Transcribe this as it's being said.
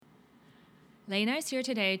Leyna is here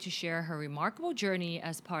today to share her remarkable journey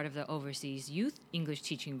as part of the Overseas Youth English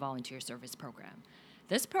Teaching Volunteer Service Program.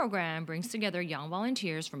 This program brings together young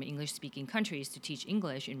volunteers from English-speaking countries to teach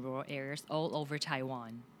English in rural areas all over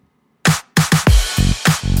Taiwan.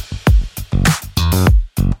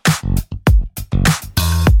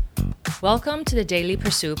 Welcome to the Daily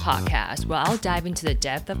Pursuit podcast, where I'll dive into the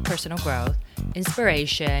depth of personal growth,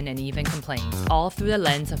 inspiration, and even complaints, all through the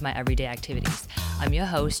lens of my everyday activities. I'm your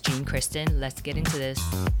host, Jean Kristen. Let's get into this.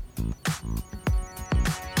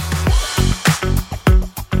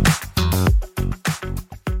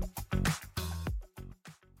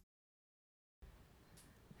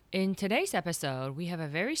 In today's episode, we have a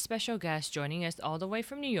very special guest joining us all the way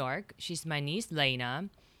from New York. She's my niece, Leyna.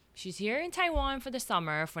 She's here in Taiwan for the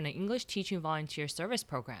summer for an English Teaching Volunteer Service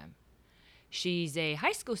Program. She's a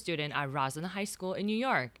high school student at Roslyn High School in New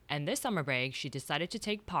York, and this summer break, she decided to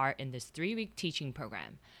take part in this 3-week teaching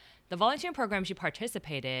program. The volunteer program she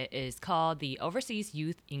participated in is called the Overseas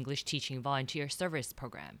Youth English Teaching Volunteer Service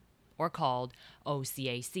Program, or called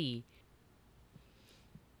OCAC.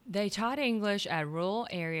 They taught English at rural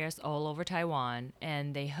areas all over Taiwan,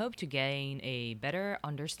 and they hope to gain a better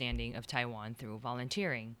understanding of Taiwan through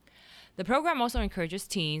volunteering. The program also encourages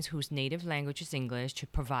teens whose native language is English to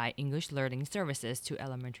provide English learning services to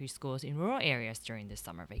elementary schools in rural areas during this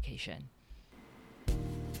summer vacation.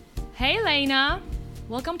 Hey, Leyna!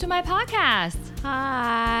 Welcome to my podcast.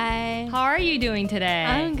 Hi. How are you doing today?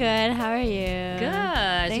 I'm good. How are you?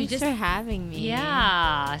 Good. Thanks for having me.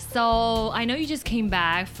 Yeah. So I know you just came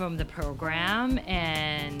back from the program,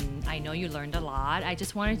 and I know you learned a lot. I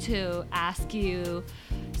just wanted to ask you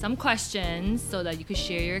some questions so that you could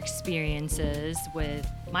share your experiences with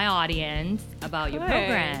my audience about your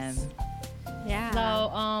program. Yeah.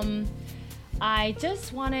 So, I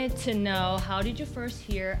just wanted to know, how did you first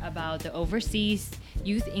hear about the Overseas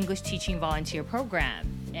Youth English Teaching Volunteer Program,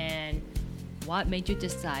 and what made you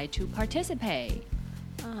decide to participate?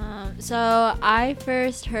 So I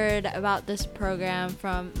first heard about this program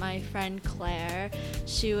from my friend Claire.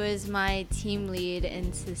 She was my team lead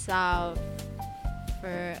in Sisao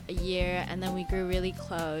for a year, and then we grew really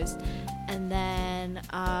close. And then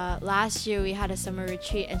last year we had a summer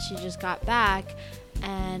retreat, and she just got back.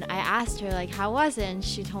 And I asked her, like, how was it? And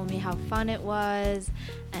she told me how fun it was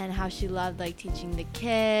and how she loved, like, teaching the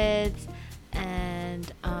kids.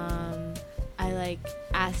 And I, like,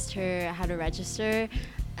 asked her how to register,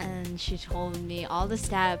 and she told me all the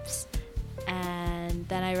steps. And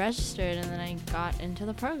then I registered, and then I got into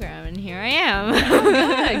the program, and here I am.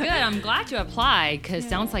 Good. I'm glad you applied, because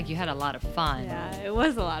sounds like you had a lot of fun. Yeah, it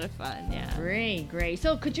was a lot of fun, yeah. Great.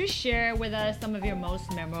 So could you share with us some of your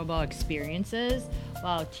most memorable experiences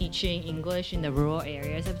while teaching English in the rural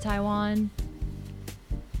areas of Taiwan?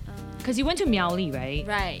 Because you went to Miaoli, right?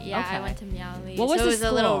 Right, yeah, Okay. I went to Miaoli. What was so the it was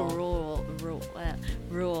a little school?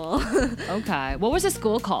 rural. Okay. What was the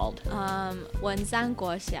school called? Wensan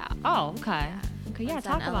Guoxiao. Oh, okay. Okay, yeah, Wensan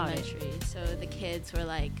talk about it. Elementary. So the kids were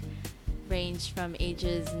like ranged from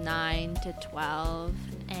ages 9 to 12,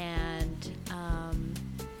 and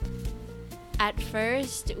at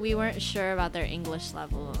first we weren't sure about their English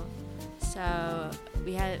level. So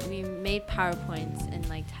we made PowerPoints in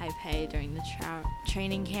like Taipei during the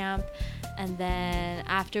training camp, and then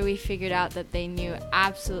after we figured out that they knew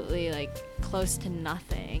absolutely like close to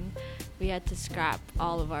nothing, we had to scrap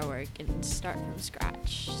all of our work and start from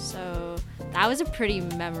scratch. So that was a pretty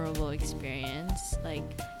memorable experience, like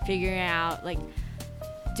figuring out, like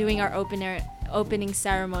doing our opening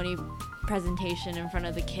ceremony presentation in front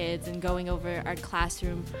of the kids and going over our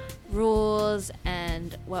classroom rules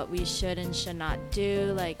and what we should and should not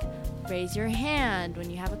do, like raise your hand when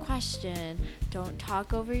you have a question, don't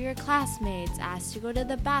talk over your classmates, ask to go to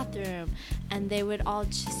the bathroom. And they would all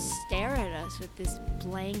just stare at us with this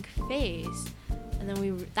blank face, and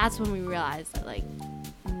then that's when we realized that like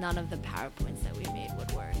none of the PowerPoints that we made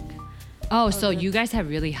would work. Oh, so you guys have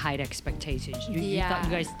really high expectations. You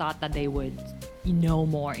guys thought that they would know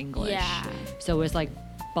more English. Yeah. So it was like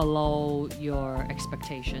below your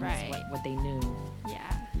expectations, Right. what they knew. Yeah.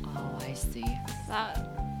 Oh, I see.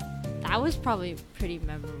 That was probably pretty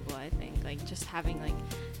memorable, I think. Like just having like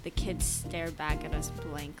the kids stare back at us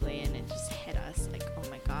blankly, and it just hit us like, oh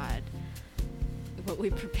my God, what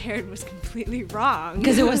we prepared was completely wrong.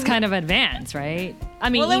 Because it was kind of advanced, right? I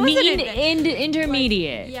mean, Well, it wasn't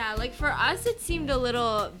intermediate. Yeah, like for us it seemed a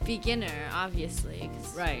little beginner, obviously,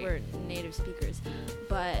 because Right. we're native speakers.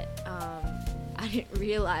 But I didn't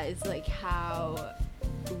realize like how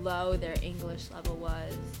low their English level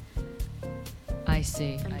was I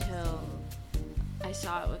see. until I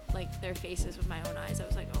saw it with like their faces with my own eyes. I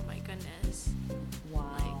was like, oh my goodness, Wow.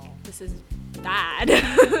 like this is bad.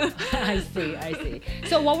 I see.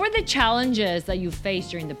 So what were the challenges that you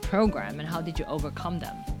faced during the program and how did you overcome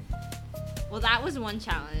them? Well, that was one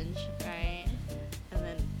challenge, right? And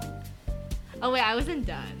then, oh wait, I wasn't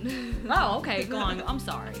done. Oh, okay, go on. I'm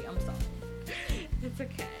sorry. It's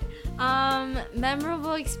okay.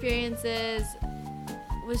 Memorable experiences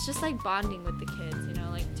was just like bonding with the kids, you know,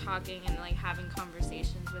 like talking and like having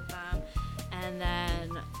conversations with them. And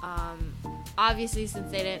then, obviously,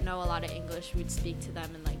 since they didn't know a lot of English, we'd speak to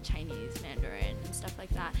them in like Chinese, Mandarin, and stuff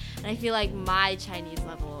like that. And I feel like my Chinese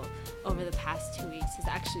level over the past 2 weeks has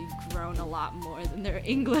actually grown a lot more than their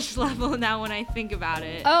English level now when I think about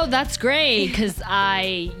it. Oh, that's great, because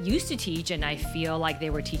I used to teach and I feel like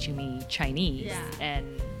they were teaching me Chinese. Yeah.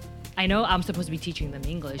 And I know I'm supposed to be teaching them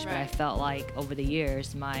English, but I Right. felt like over the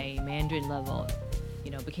years, my Mandarin level,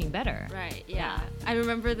 became better. Right, yeah. I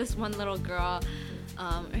remember this one little girl,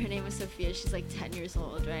 her name was Sophia, she's like 10 years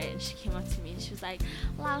old, right? And she came up to me and she was like,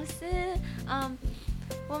 老师,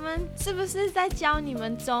 我们是不是在教你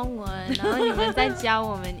们中文，然后你们在教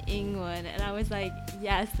我们英文? And I was like,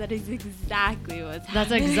 yes, that is exactly what's happening.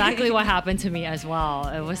 That's exactly what happened to me as well.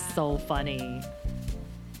 It was so funny.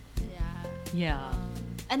 Yeah.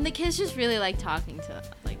 And the kids just really like talking to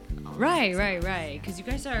like all of Right. us. Because you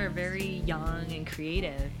guys are very young and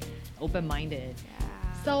creative, open-minded. Yeah.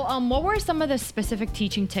 So, what were some of the specific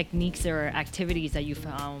teaching techniques or activities that you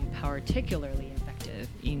found particularly effective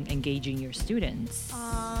in engaging your students?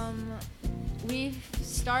 We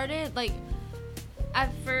started like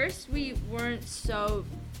at first we weren't so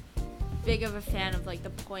big of a fan of like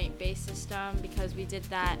the point-based system because we did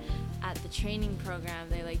that at the training program.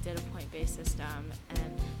 They like did a point-based system,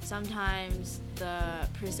 and sometimes the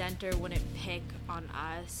presenter wouldn't pick on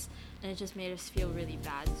us, and it just made us feel really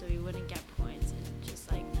bad, so we wouldn't get points, and it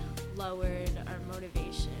just like lowered our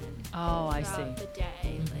motivation. Oh, I see. Throughout the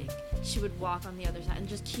day, like she would walk on the other side and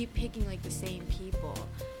just keep picking like the same people.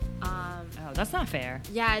 Oh, that's not fair.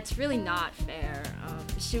 Yeah, it's really not fair.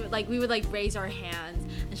 She would we would like raise our hands,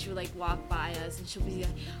 and she would like walk by us, and she'll be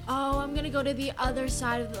like, "Oh, I'm gonna go to the other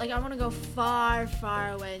side of I want to go far,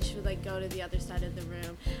 far away." And she would like go to the other side of the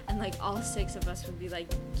room, and like all 6 of us would be like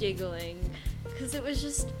giggling, because it was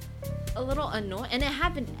just a little annoying, and it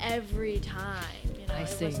happened every time. You know, I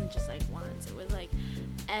see. It wasn't just like once. It was like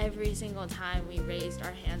every single time we raised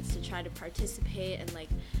our hands to try to participate and like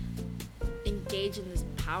engage in this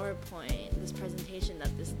PowerPoint, this presentation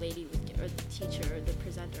that this lady would give, or the teacher or the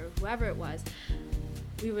presenter or whoever it was.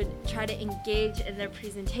 We would try to engage in their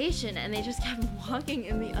presentation, and they just kept walking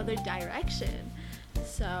in the other direction.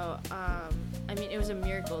 So, I mean, it was a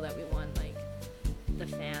miracle that we won like the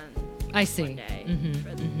fan I see. one day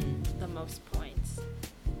for the most points.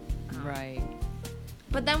 Right.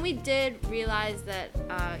 But then we did realize that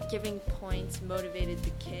giving points motivated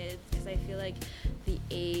the kids, because I feel like the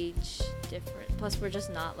age different. Plus, we're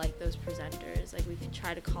just not like those presenters. Like we could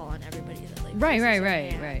try to call on everybody that like. Right. raises their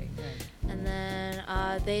hand. Right. And then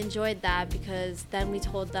they enjoyed that, because then we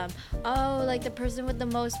told them, oh, like the person with the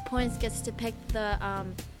most points gets to pick the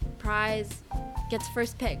prize, gets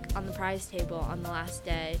first pick on the prize table on the last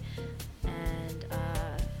day, and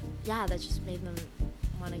yeah, that just made them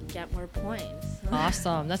want to get more points.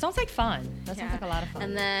 Awesome. That sounds like fun. That sounds Yeah. like a lot of fun.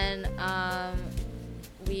 And then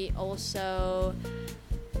we also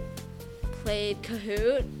played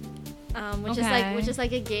Kahoot, which is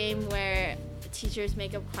like a game where teachers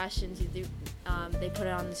make up questions. You do, they put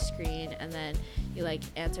it on the screen, and then you like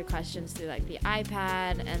answer questions through like the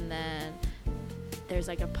iPad, and then there's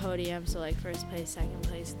like a podium, so like first place, second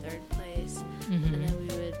place, third place, and then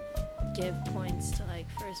we would give points to like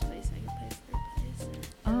first place, second place, third place.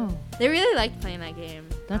 Oh, They really liked playing that game.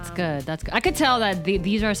 that's good. That's good. I could tell that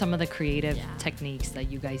these are some of the creative Yeah. techniques that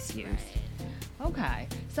you guys use. Right. Okay.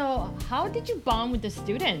 So, how did you bond with the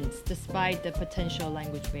students despite the potential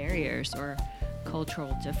language barriers or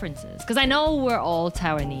cultural differences? Because I know we're all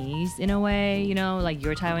Taiwanese in a way, like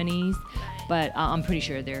you're Taiwanese, but I'm pretty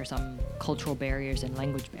sure there are some cultural barriers and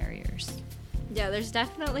language barriers. Yeah, there's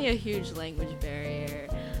definitely a huge language barrier,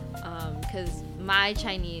 because my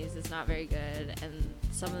Chinese is not very good, and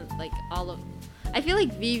I feel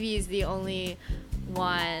like Vivi is the only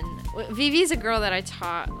one. Vivi's a girl that I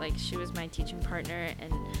taught, like she was my teaching partner,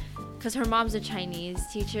 and because her mom's a Chinese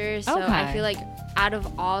teacher, so I Okay. feel like out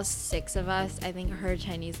of all 6 of us, I think her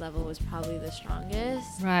Chinese level was probably the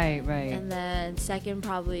strongest. Right. And then second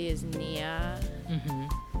probably is Nia,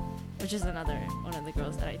 which is another one of the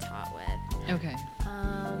girls that I taught with. Okay.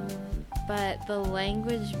 But the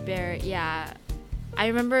language barrier, yeah. I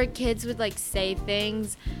remember kids would like say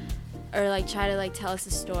things or like try to like tell us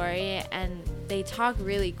a story, and they talk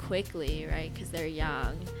really quickly, right? Because they're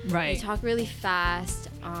young. Right. They talk really fast.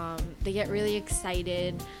 They get really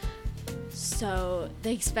excited. So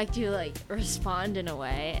they expect you to like respond in a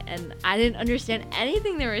way, and I didn't understand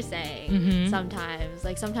anything they were saying.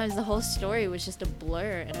 Sometimes the whole story was just a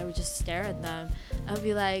blur, and I would just stare at them. I would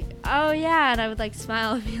be like, oh yeah, and I would like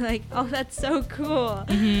smile and be like, oh, that's so cool.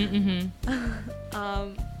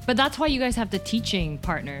 But that's why you guys have the teaching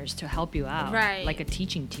partners to help you out, right? Like a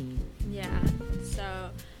teaching team. Yeah. So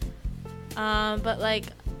but like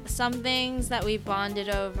some things that we bonded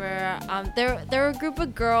over, there were a group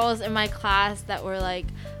of girls in my class that were like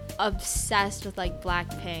obsessed with like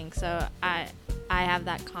Blackpink, so I have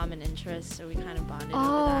that common interest, so we kind of bonded over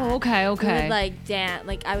that. Okay. We would like dance,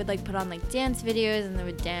 like I would like put on like dance videos, and they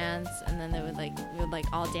would dance, and then we would like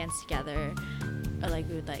all dance together, or like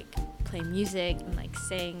we would like play music and like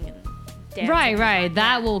sing and dance. Right.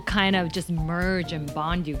 That will kind of just merge and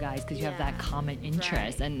bond you guys because you have that common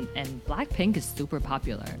interest. Right. And Blackpink is super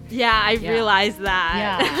popular. Yeah, I realized that.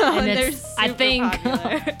 Yeah, and they're it's, super I think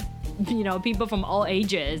popular. you know, people from all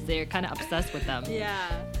ages, they're kind of obsessed with them. Yeah.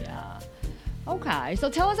 Okay, so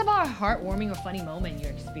tell us about a heartwarming or funny moment you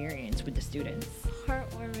experienced with the students.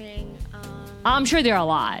 Heartwarming. I'm sure there are a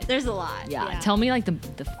lot. There's a lot. Yeah. Tell me like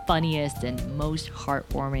the funniest and most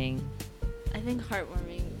heartwarming. I think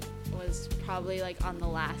heartwarming was probably like on the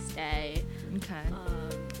last day. Okay.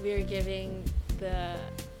 We were giving the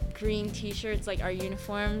green t-shirts, like our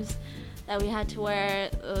uniforms that we had to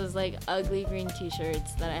wear. Those like ugly green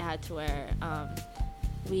t-shirts that I had to wear.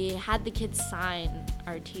 We had the kids sign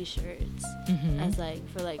our t-shirts as like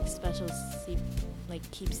for like special like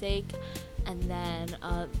keepsake, and then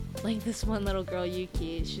like this one little girl,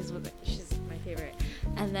 Yuki, she's my favorite,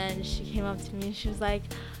 and then she came up to me and she was like,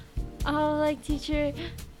 oh, like teacher,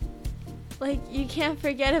 like you can't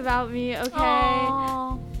forget about me, okay?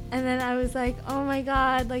 Aww. And then I was like, oh my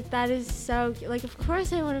god, like that is so cute. Like of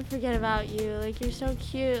course I wouldn't forget about you, like you're so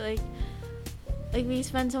cute, like we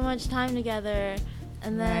spend so much time together.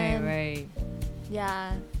 And then right.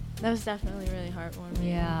 Yeah, that was definitely really heartwarming.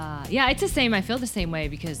 Yeah, it's the same. I feel the same way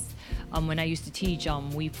because when I used to teach,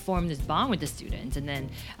 we formed this bond with the students, and then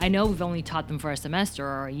I know we've only taught them for a semester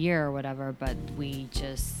or a year or whatever, but we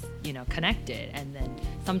just, you know, connected, and then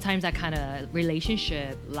sometimes that kind of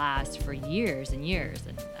relationship lasts for years and years,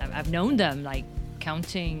 and I've known them like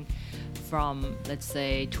counting from, let's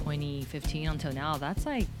say, 2015 until now. That's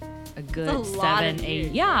like a good 7,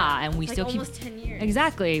 8, and we still keep almost 10 years.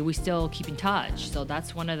 Exactly, we still keep in touch. So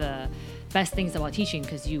that's one of the best things about teaching,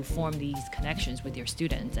 because you form these connections with your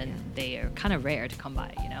students, and they are kind of rare to come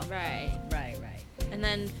by, you know. Right. And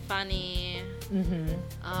then funny.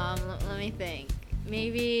 Let me think.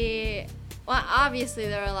 Maybe. Well, obviously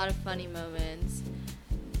there are a lot of funny moments,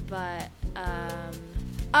 but I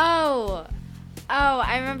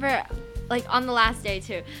remember. Like on the last day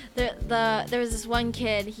too, there was this one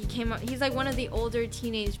kid. He came up. He's like one of the older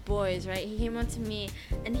teenage boys, right? He came up to me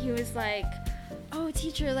and he was like, "Oh,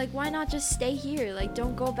 teacher, like why not just stay here? Like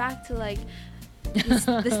don't go back to like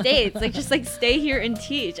the States. Like just like stay here and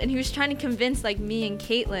teach." And he was trying to convince like me and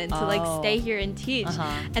Caitlin to like stay here and teach.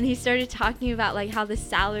 And he started talking about like how the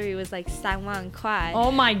salary was like 3万块.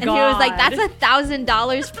 Oh my god! And he was like, "That's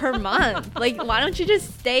 $1,000 per month. Like why don't you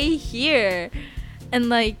just stay here and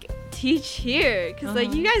like teach here, because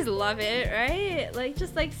like you guys love it, right? Like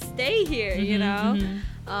just like stay here, you know."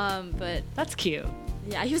 But that's cute.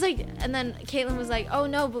 Yeah, he was like, and then Caitlin was like, "Oh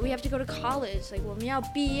no, but we have to go to college, like 我们要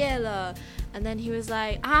毕业了." And then he was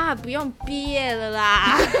like, 不用毕业了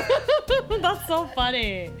啦. That's so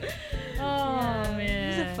funny. Man,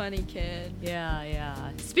 he's a funny kid.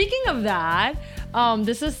 Yeah. Speaking of that,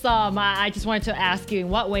 this is I just wanted to ask you, in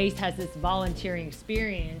what ways has this volunteering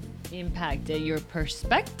experience impacted your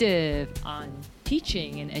perspective on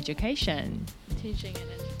teaching and education?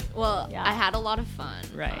 Well, I had a lot of fun,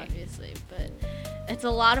 obviously, but it's a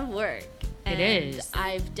lot of work. It is.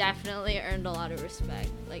 I've definitely earned a lot of respect,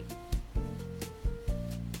 like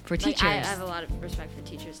for teachers. I have a lot of respect for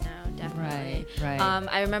teachers now, definitely. Right.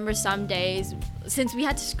 I remember some days, since we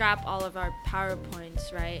had to scrap all of our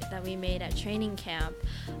PowerPoints, right, that we made at training camp,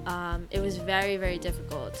 it was very, very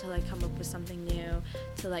difficult to like come up with something new,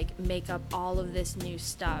 to like make up all of this new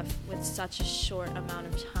stuff with such a short amount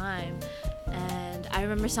of time. And I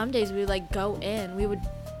remember some days we would like go in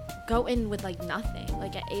with like nothing.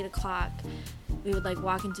 Like at 8 o'clock, we would like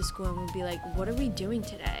walk into school and we'd be like, what are we doing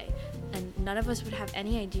today? And none of us would have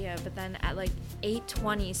any idea. But then at like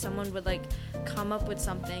 8:20, someone would like come up with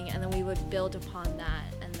something, and then we would build upon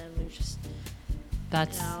that, and then we just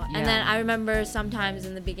And then I remember sometimes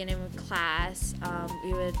in the beginning of class,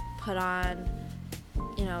 we would put on,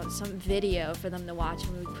 you know, some video for them to watch,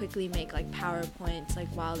 and we would quickly make like PowerPoints like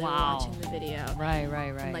while they were watching the video. Right.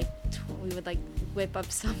 And, like we would like whip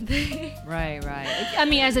up something. Right. I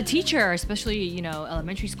mean, as a teacher, especially, you know,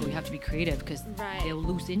 elementary school, you have to be creative because Right. they'll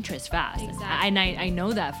lose interest fast. Exactly. And I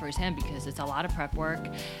know that firsthand because it's a lot of prep work,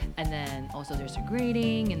 and then also there's a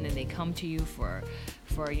grading, and then they come to you for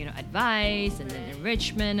you know, advice and then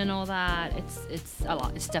enrichment and all that. It's a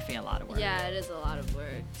lot. It's definitely a lot of work. Yeah, it is a lot of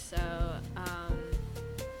work. So,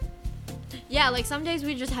 yeah, like some days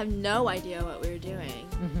we just have no idea what we were doing.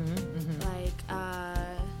 Like,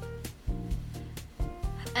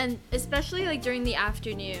 and especially like during the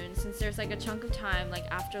afternoon, since there's like a chunk of time like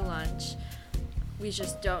after lunch, we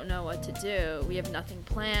just don't know what to do. We have nothing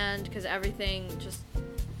planned because everything just,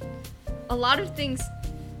 a lot of things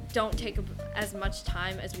don't take as much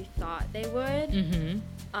time as we thought they would.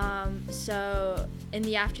 So in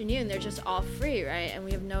the afternoon they're just all free, right? And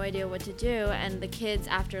we have no idea what to do, and the kids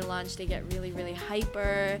after lunch, they get really, really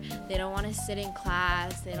hyper. They don't want to sit in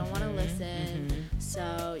class, they don't want to listen.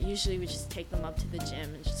 So usually we just take them up to the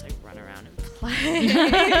gym and just like run around and play.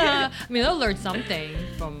 I mean, they'll learn something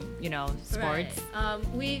from, you know, sports. Right.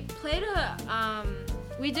 We played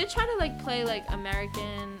we did try to like play like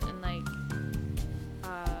American and like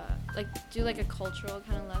do like a cultural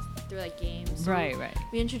kind of lesson through like games. Right.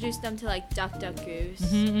 We introduced them to like Duck Duck Goose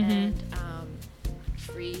and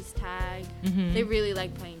freeze tag. They really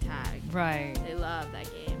like playing tag. Right. They love that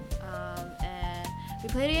game. And we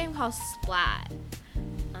played a game called Splat.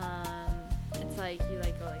 It's like you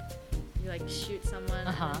like shoot someone,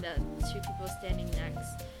 and then the two people standing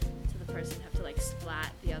next to the person have to like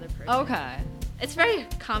splat the other person. Okay. It's very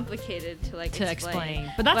complicated to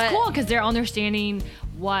explain. But that's cool because they're understanding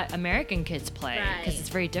what American kids play, because Right. it's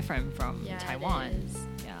very different from Taiwan. It is.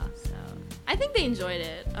 Yeah. So I think they enjoyed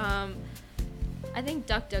it. I think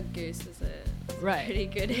Duck Duck Goose was a pretty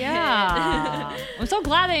good hit. Yeah. I'm so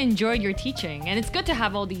glad I enjoyed your teaching, and it's good to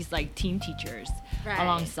have all these like team teachers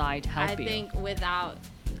alongside help you.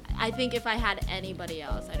 I think if I had anybody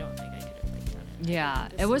else, I don't think I could have like done it. Yeah,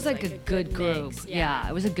 it was like a good group. Mix. Yeah,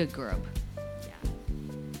 it was a good group.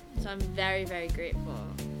 So I'm very, very grateful.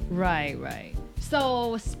 Right.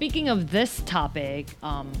 So speaking of this topic,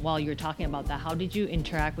 while you're talking about that, how did you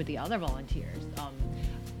interact with the other volunteers?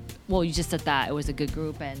 Well, you just said that it was a good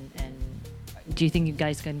group, and do you think you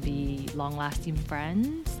guys can be long-lasting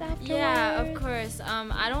friends afterwards? Yeah, of course.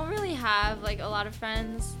 I don't really have like a lot of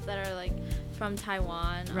friends that are like from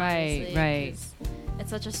Taiwan. Right. 'Cause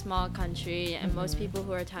it's such a small country, and most people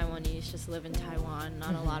who are Taiwanese just live in Taiwan.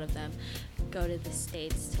 Not a lot of them go to the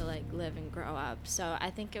States to like live and grow up. So I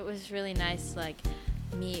think it was really nice to like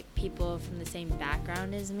meet people from the same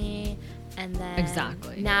background as me, and then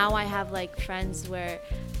now I have like friends where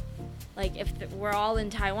like if we're all in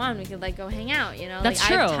Taiwan, we could like go hang out, you know. That's like,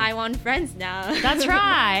 true. I have Taiwan friends now. That's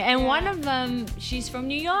right. And one of them, she's from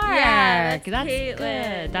New York. Yeah, that's good.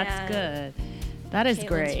 Caitlin. That's good. That is Caitlin's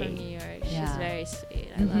great. from New York. Yeah. She's very sweet.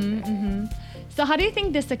 I love her. So how do you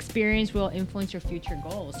think this experience will influence your future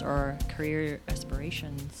goals or career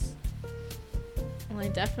aspirations? Well, I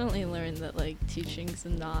definitely learned that like teaching's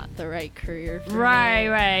not the right career for me.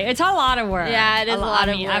 Right. It's a lot of work. Yeah, it is a lot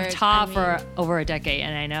of work. I've taught for over a decade,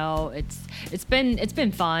 and I know it's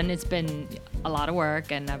been fun. It's been a lot of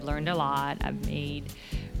work, and I've learned a lot. I've made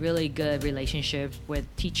really good relationships with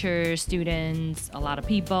teachers, students, a lot of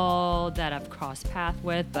people that I've crossed paths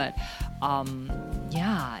with. But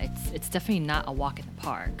it's definitely not a walk in the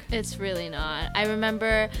park. It's really not. I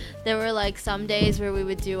remember there were like some days where we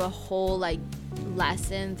would do a whole like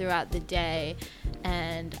lesson throughout the day,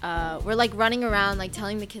 and we're like running around like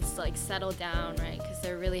telling the kids to like settle down, right? Because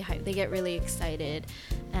they're really they get really excited.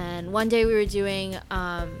 And one day we were doing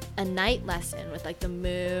a night lesson with like the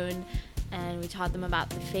moon, and we taught them about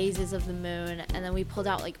the phases of the moon, and then we pulled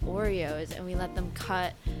out like Oreos and we let them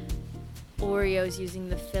cut Oreos using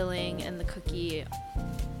the filling and the cookie.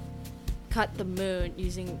 Cut the moon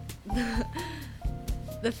using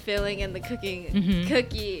the filling and the cookie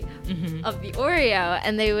of the Oreo,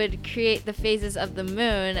 and they would create the phases of the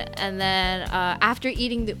moon. And then after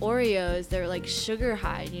eating the Oreos, they're like sugar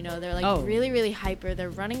high, you know, they're like really, really hyper,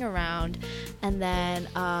 they're running around. And then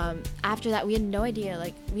after that, we had no idea,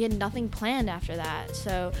 like we had nothing planned after that.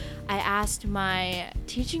 So I asked my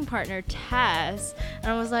teaching partner Tess,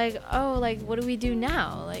 and I was like, oh, like what do we do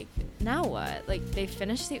now? Like now what? Like they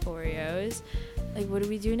finished the Oreos, like what do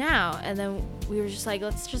we do now? And then we were just like,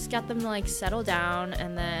 let's just get them to like settle down.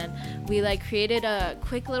 And then we like created a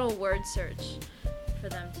quick little word search for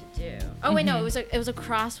them to do. Oh wait, no, it was a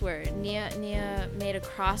crossword. Nia made a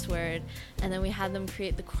crossword, and then we had them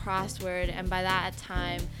create the crossword, and by that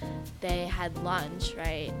time they had lunch,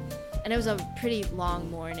 right? And it was a pretty long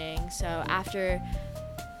morning, so after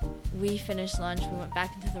we finished lunch, we went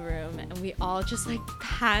back into the room, and we all just like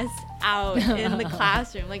passed out in the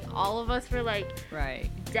classroom. Like all of us were like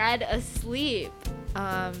dead asleep.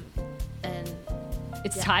 And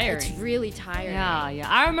it's tiring. It's really tiring. Yeah.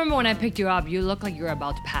 I remember when I picked you up, you looked like you were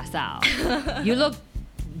about to pass out. You looked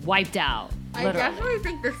wiped out. Literally. I definitely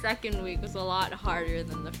think the second week was a lot harder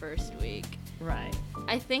than the first week. Right.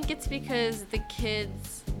 I think it's because the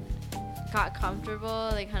kids got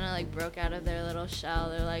comfortable. They kind of like broke out of their little shell.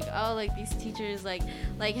 They're like, oh, like these teachers like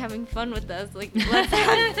having fun with us. Like, let's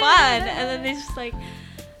have fun. And then they just like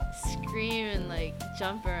scream and like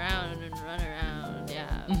jump around and run around.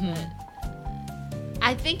 Yeah. But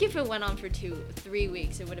I think if it went on for 3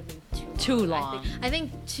 weeks, it would have been too long. I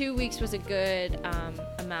think 2 weeks was a good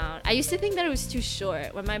amount. I used to think that it was too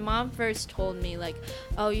short. When my mom first told me, like,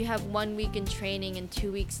 oh, you have 1 week in training and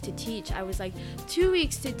 2 weeks to teach, I was like, 2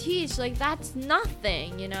 weeks to teach? Like, that's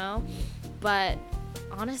nothing, you know? But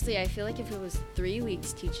honestly, I feel like if it was 3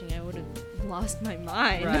 weeks teaching, I would have lost my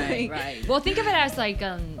mind. Right. Well, think of it as like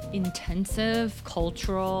intensive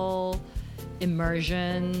cultural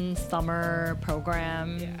immersion summer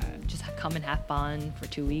program. Just come and have fun for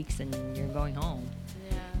 2 weeks and you're going home.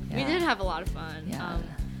 We did have a lot of fun.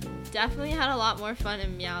 Definitely had a lot more fun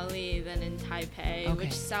in Miaoli than in Taipei,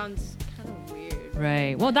 which sounds kind of weird.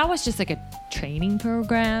 Right. Well, that was just like a training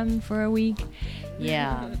program for a week.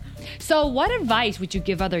 Yeah. So what advice would you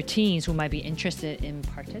give other teens who might be interested in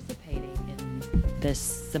participating in this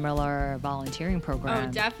similar volunteering program?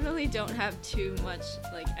 Oh, definitely don't have too much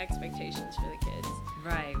like expectations for the kids.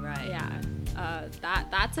 Right. Yeah.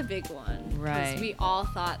 That's a big one. Right. Because we all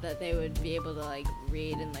thought that they would be able to like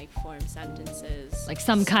read and like form sentences. Like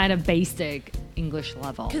some kind of basic English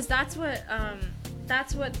level. Because that's what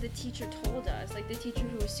the teacher told us. Like the teacher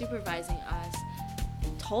who was supervising us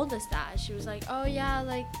told us that. She was like, oh yeah,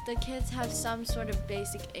 like the kids have some sort of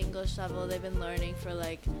basic English level they've been learning for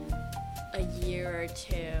like a year or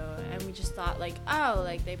two, and we just thought like, oh,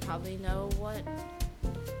 like they probably know what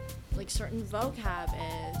like certain vocab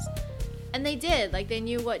is. And they did. Like they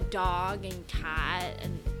knew what dog and cat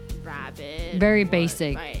and rabbit. Very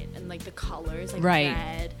basic. Right. And like the colors, like right.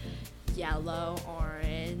 red, yellow,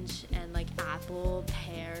 orange, and like apple,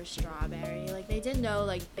 pear, strawberry. Like they did know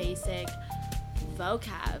like basic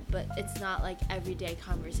vocab, but it's not like everyday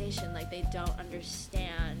conversation. Like they don't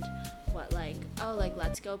understand what like, oh, like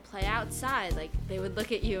let's go play outside. Like they would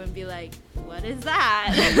look at you and be like, what is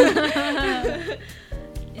that?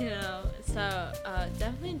 You know, so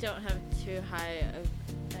definitely don't have too high of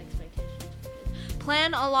expectations.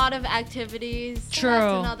 Plan a lot of activities. True.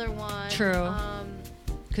 That's another one. True.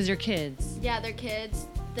 Because you're kids. Yeah, they're kids.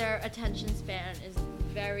 Their attention span is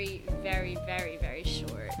very, very, very, very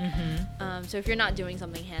short. Mm-hmm. So if you're not doing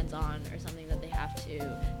something hands-on or something that they have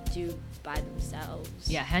to do by themselves.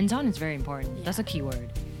 Yeah, hands-on is very important. Yeah. That's a key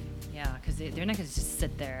word. Yeah, because they're not going to just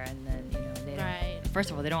sit there and then, you know, they right. First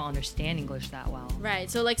of all, they don't understand English that well. Right.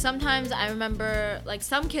 So, like, sometimes I remember, like,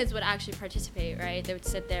 some kids would actually participate, right? They would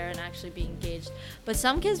sit there and actually be engaged. But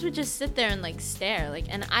some kids would just sit there and, like, stare. Like,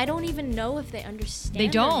 and I don't even know if they understand They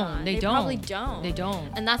don't. or not. They don't. Probably don't. They don't.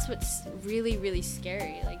 And that's what's really, really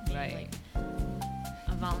scary, like, being, Right. like,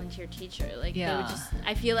 a volunteer teacher. Like, Yeah. they would just,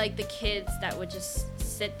 I feel like the kids that would just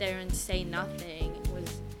sit there and say nothing was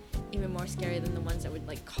even more scary than the ones that would,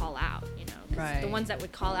 like, call out, you know? Right. The ones that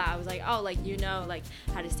would call out, I was like, oh, like, you know, like,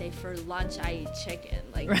 how to say, for lunch, I eat chicken.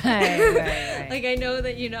 Like, Right. like, I know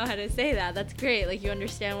that you know how to say that. That's great. Like, you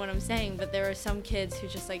understand what I'm saying. But there were some kids who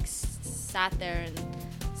just, like, sat there and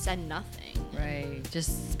said nothing. Right.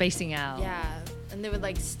 Just spacing out. Yeah. And they would,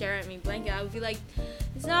 like, stare at me blankly. I would be like,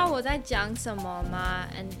 你知道我在讲什么吗?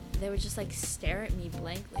 And they would just, like, stare at me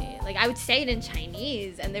blankly. Like, I would say it in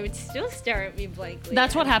Chinese, and they would still stare at me blankly.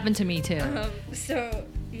 That's what happened to me, too. So,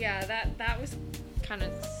 yeah, that was kind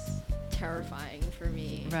of terrifying for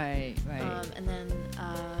me. Right. And then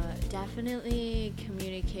definitely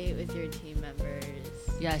communicate with your team members.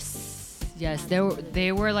 Yes.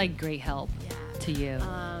 They were like great help to you.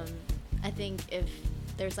 I think if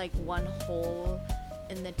there's like one hole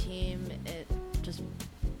in the team, it just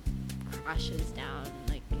crashes down.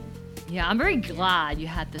 Like, yeah, I'm very glad you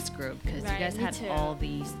had this group because right, you guys me had too. all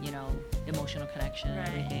these, you know, emotional connection and Right.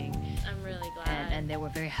 everything. I'm really glad. And they were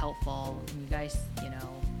very helpful. You guys, you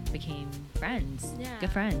know, became friends. Yeah.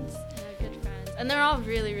 Good friends. Yeah, good friends. And they're all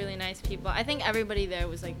really, really nice people. I think everybody there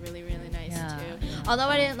was like really, really nice Yeah, too. yeah. Although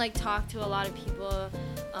I didn't like talk to a lot of people,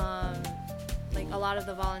 like a lot of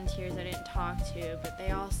the volunteers I didn't talk to, but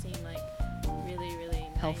they all seem like really, really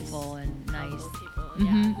nice, helpful and nice people. Mhm,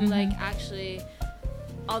 Yeah, who mhm. like actually,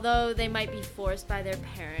 although they might be forced by their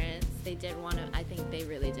parents, they did want to. I think they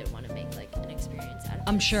really did want to make like an experience out of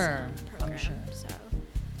I'm this, sure. program. I'm sure. So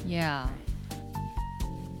Yeah.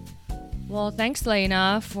 Well, thanks,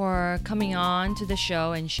 Leyna, for coming on to the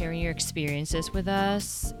show and sharing your experiences with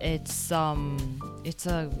us. It's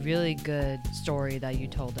a really good story that you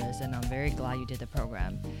told us, and I'm very glad you did the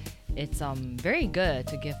program. It's very good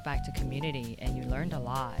to give back to community, and you learned a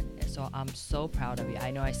lot. So I'm so proud of you. I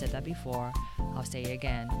know I said that before. I'll say it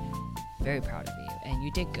again. Very proud of you, and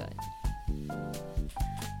you did good.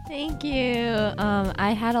 Thank you.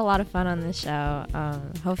 I had a lot of fun on this show.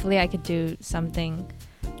 Hopefully I could do something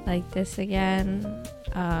like this again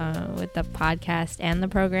with the podcast and the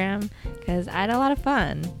program, because I had a lot of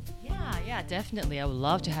fun. Yeah, definitely. I would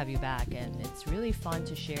love to have you back, and it's really fun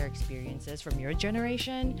to share experiences from your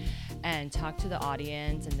generation and talk to the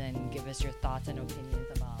audience, and then give us your thoughts and opinions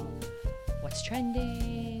about what's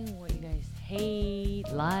trending, what you guys hate,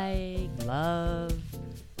 like, love,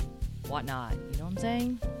 whatnot. You know what I'm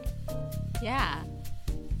saying? Yeah.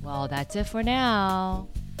 Well, that's it for now.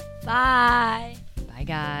 Bye. Bye,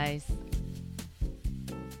 guys.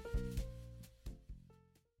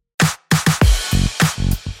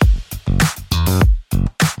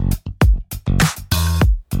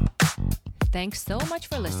 Thanks so much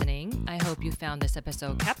for listening. I hope you found this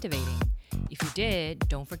episode captivating. If you did,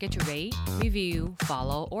 don't forget to rate, review,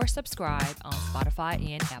 follow, or subscribe on Spotify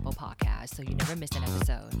and Apple Podcasts so you never miss an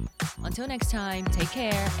episode. Until next time, take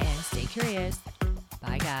care and stay curious.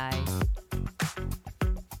 Bye, guys.